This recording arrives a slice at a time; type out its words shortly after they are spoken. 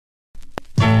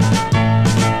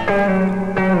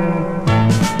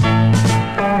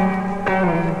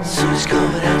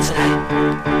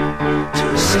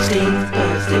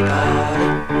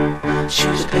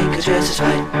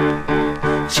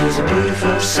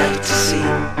sight to see.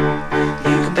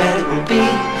 You can bet it will be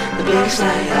the biggest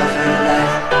night of her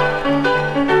life.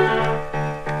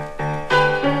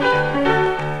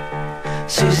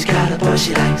 Susie's got a boy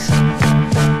she likes,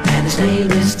 and his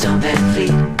name is Tom Van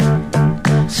Fleet.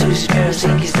 Susie's parents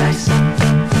think he's nice,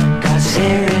 cause his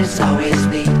hair is always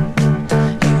neat.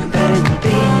 You can bet it will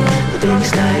be the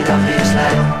biggest night of his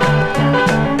life.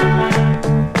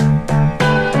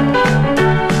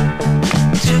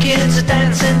 Two kids are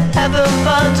dancing, having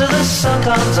fun till the sun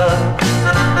comes up.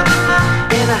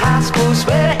 In a high school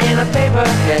sweater, in a paper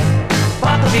hat.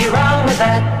 What could be wrong with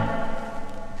that?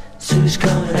 Susie's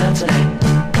going out tonight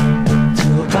to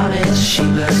a promise she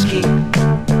must keep.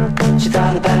 She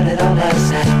thought about it all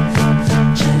last night.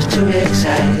 She was too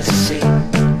excited to see.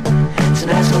 And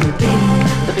tonight's gonna be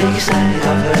the biggest night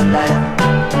of her life.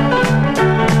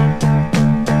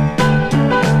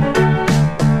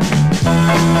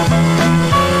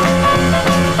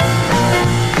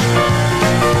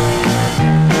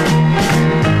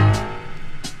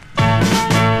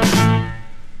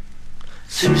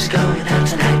 Susie's going out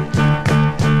tonight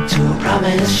to a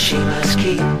promise she must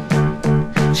keep.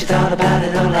 She thought about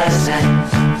it all last night.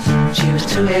 She was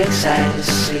too excited to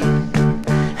see.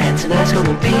 And tonight's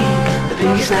gonna be the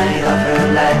biggest night of her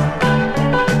life.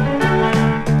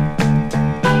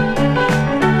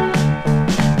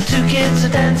 Two kids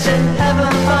are dancing,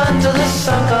 having fun till the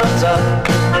sun comes up.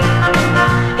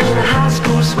 In a high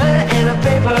school sweater and a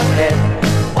paper hat.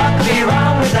 What could be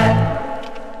wrong with that?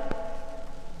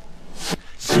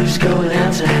 Susie's going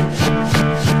out tonight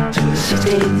to her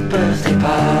 16th birthday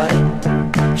party.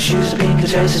 Shoes are pink, her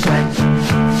dress is white.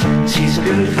 She's a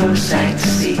beautiful sight to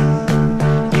see.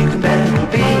 You can bet it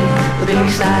will be the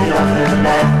biggest night of